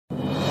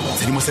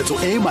tshedimosetso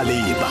e e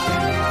maleba,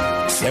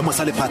 seemo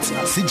sa lefatshe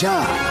se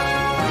jang,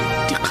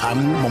 dikgang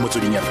mo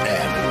Motsweding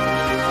FM,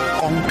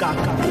 konka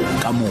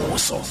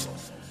bokamoso.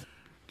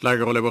 Tla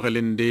ke go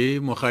lebogeleng di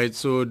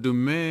mogaetso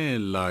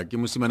dumela ke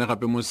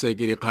Mosimanegape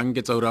Moseki dikgang ke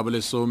tsa ura bo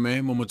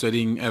lesome mo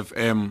Motsweding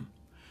FM.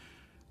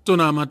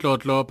 Tona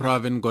matlotlo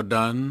Pravin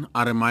Gordhan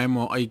a re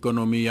maemo a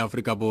ikonomi ya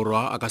Afrika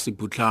Borwa a ka se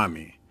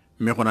phutlhame,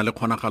 mme go na le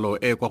kgonagalo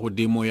e kwa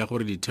godimo ya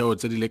gore ditheo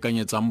tse di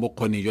lekanyetsang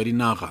bokgoni jwa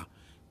dinaga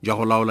jwa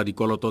go laola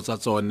dikoloto tsa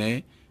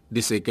tsone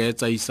di seke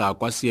tsa isa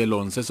kwa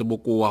seelong se se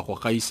bokoa go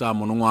gaisa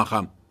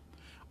monongwaga.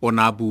 O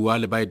ne a bua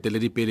le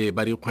baeteledipele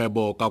ba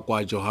dikgwebo ka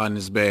kwa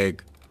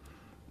Johannesburg.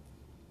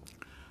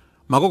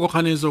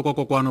 Makokokganeso kwa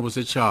kokoano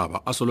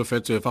bosetšhaba a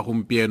solofetswe fa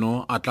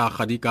gompieno a tla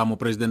gadika mo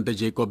Presidente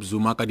Jacob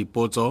Zuma ka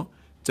dipotso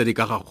tse di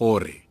ka ga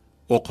gore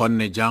o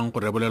kgonne jang go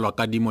rebolelwa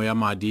kadimo ya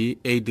madi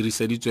e e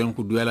diriseditsweng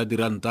go duela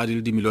diranta di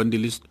le dimilione di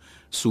le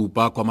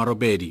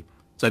 7.8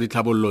 tsa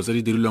ditlhabololo tse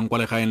di dirilweng kwa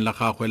legaeng la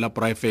gagwe la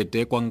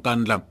poraefete kwa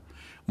Nkandla.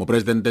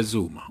 Moporesidente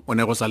Zuma o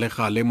ne go sa le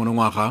gale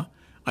monongwaga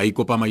a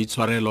ikopa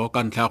maitshwarelo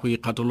ka ntlha ya go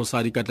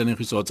ikgatholosa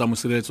dikatlanegiso tsa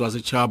mosireletsi wa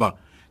setšhaba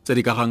tse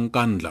di ka ga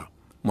Nkandla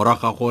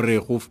morago ga gore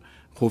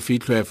go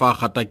fitlhwe fa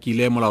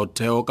gatakile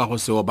molaotheo ka go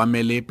se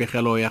obamele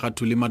pegelo ya ga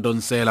Thuli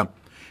Madonsela.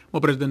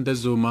 Moporesidente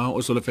Zuma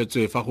o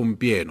solofetswe fa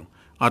gompieno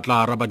a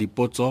tla araba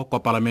dipotso kwa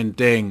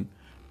parlamenteng.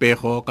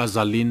 Pego ka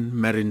Zalin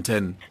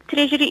Merrington.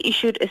 Treasury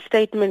issued a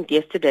statement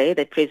yesterday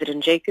that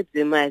President Jacob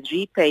Zuma has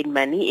repaid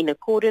money in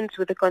accordance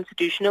with the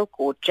Constitutional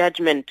Court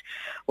judgment.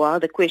 While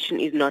the question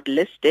is not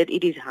listed,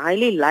 it is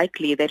highly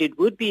likely that it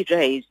would be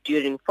raised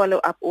during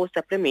follow-up or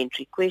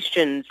supplementary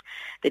questions.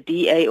 The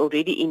DA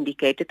already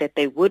indicated that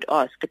they would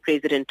ask the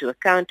President to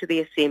account to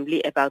the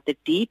Assembly about the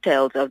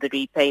details of the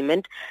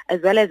repayment,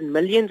 as well as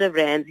millions of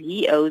rands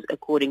he owes,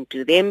 according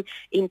to them,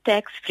 in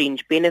tax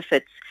fringe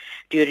benefits.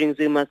 During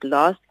Zuma's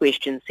last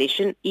question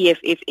session,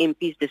 EFF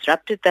MPs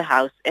disrupted the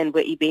House and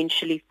were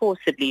eventually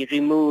forcibly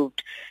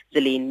removed.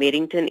 Zalene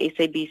Merrington,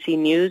 SABC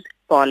News,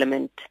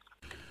 Parliament.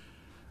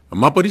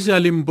 Mapodisi a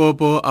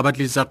Limpopo a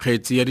batlisa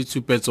kgetsi ya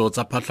ditshupetso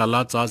tsa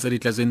phatlalatsa tse di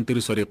tletseng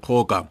tiriso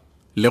dikgoka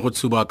le go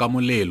tshuba ka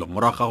molelo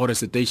morago ga gore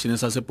seteišene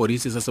sa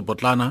sepodisi sa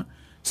Sepotlana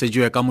se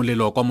jewe ka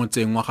molelo kwa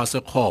motseng wa ga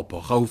Sekgopo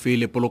gaufi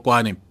le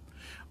Polokwane.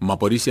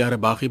 Mapodisi a re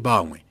baagi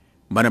bangwe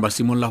ba ne ba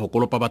simolola go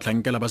kolopa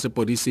batlhankela ba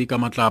sepodisi ka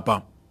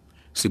matlapa.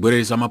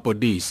 Sebueledi sa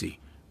mapodisi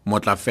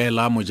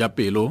Motlafela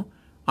Mojapelo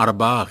a re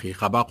baagi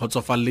ga ba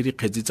kgotsofalele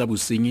dikgetsi tsa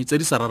bosenyi tse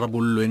di sa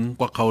rarabololweng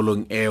kwa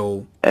kgaolong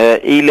eo.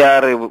 Ile a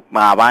re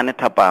maabane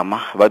thapama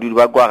badudi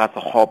ba kwa ga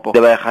Sekgopo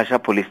le ba gasha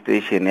police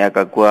station ya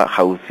ka kwa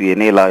gausi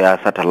ene la ya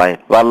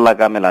satellite ba lla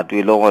ka melato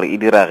ile gore e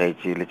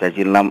diragetse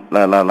letšatši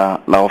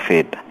la go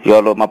feta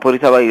yolo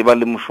mapodisa ba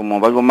le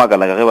mošomo ba go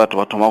makala ge batho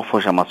ba thoma go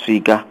fosha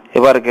maswika e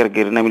ba re ke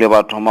re namile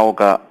ba thoma go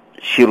ka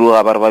shiru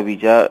ga ba re ba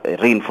bitša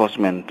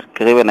reinforcement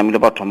ke ge ba namile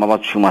ba thoma ba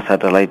tshuma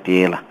satellite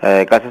ela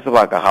ka se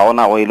sebaka ga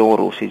ona go ile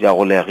gore o se ja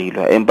go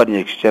legilwe empa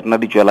dinyekišitše rena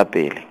di tšwela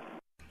pele.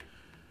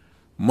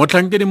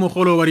 Motlhankedi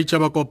mogolo wa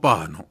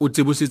ditšhabakopano o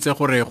tsibositse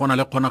gore go na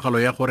le kgonagalo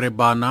ya gore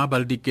bana ba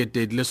le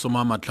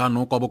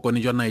 15,000 kwa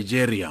bokone jwa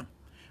Nigeria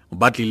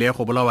ba tlile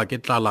go bolawa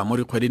ke tlala mo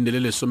dikgweding di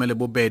le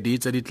 12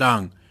 tse di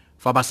tlang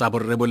fa ba sa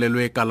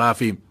rebolelwe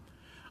kalafi.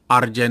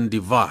 Arjen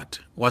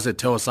Divat wa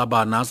setheo sa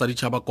bana sa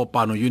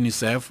ditšhabakopano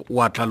UNICEF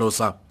wa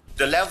tlhalosa.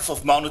 The levels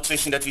of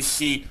malnutrition that we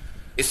see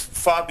is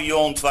far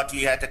beyond what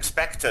we had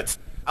expected.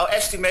 Our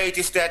estimate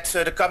is that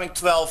the coming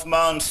 12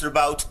 months,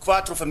 about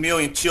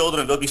 250,000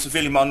 children will be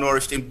severely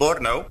malnourished in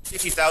Borno.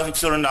 50,000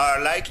 children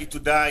are likely to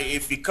die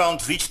if we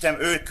can't reach them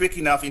quick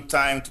enough in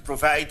time to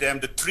provide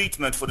them the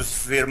treatment for the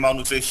severe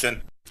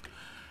malnutrition.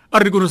 A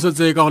re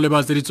konosetse ka go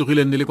leba tse di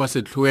tsogileng di le kwa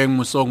setlhoeng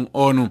mosong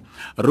ono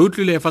re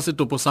utlwile fa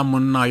setopo sa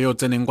monna yo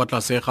tseneng kwa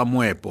tlase ga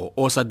moepo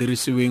o sa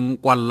dirisiweng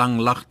kwa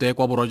Langlaagte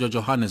kwa borwa jwa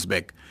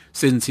Johannesburg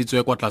se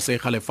ntshitswe kwa tlase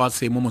ga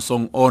lefatshe mo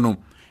mosong ono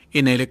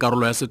e ne le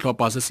karolo ya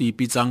setlhopha se se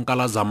ipitsang ka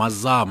la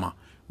Zamazama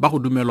ba go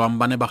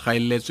dumelwang ba ne ba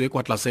gaeletswe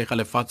kwa tlase ga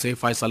lefatshe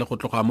fa e sa le go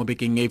tloga mo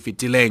bekeng e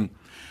fetileng.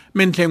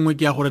 Mentlhengwe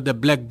ke ya gore the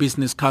Black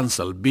Business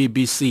Council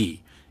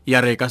BBC ya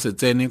re ka se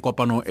tsene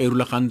kopano e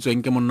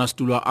rulagantsweng ke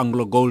monnasetulo wa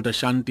Anglo Gold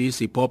Ashanti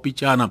Sipho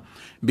Pichana.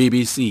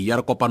 BBC ya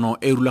re kopano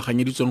e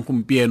rulaganyeditsweng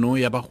gompieno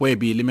ya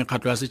bagwebi le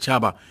mekgatlo ya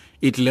setšhaba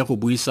e tlile go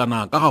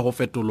buisana ka ga go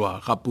fetolwa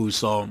ga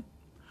puso.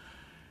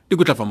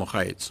 Dikutla fa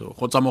mogaetso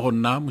go tswa mo go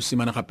nna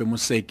Mosimanegape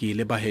Moseki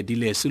le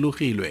bahedile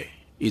selogilwe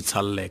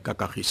itshalle ka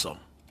kagiso.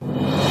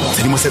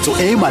 Tshedimosetso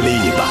e e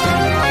maleba,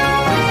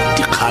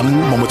 dikgang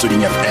mo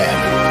Motsweding FM,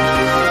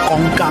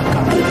 konka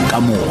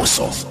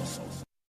bokamoso.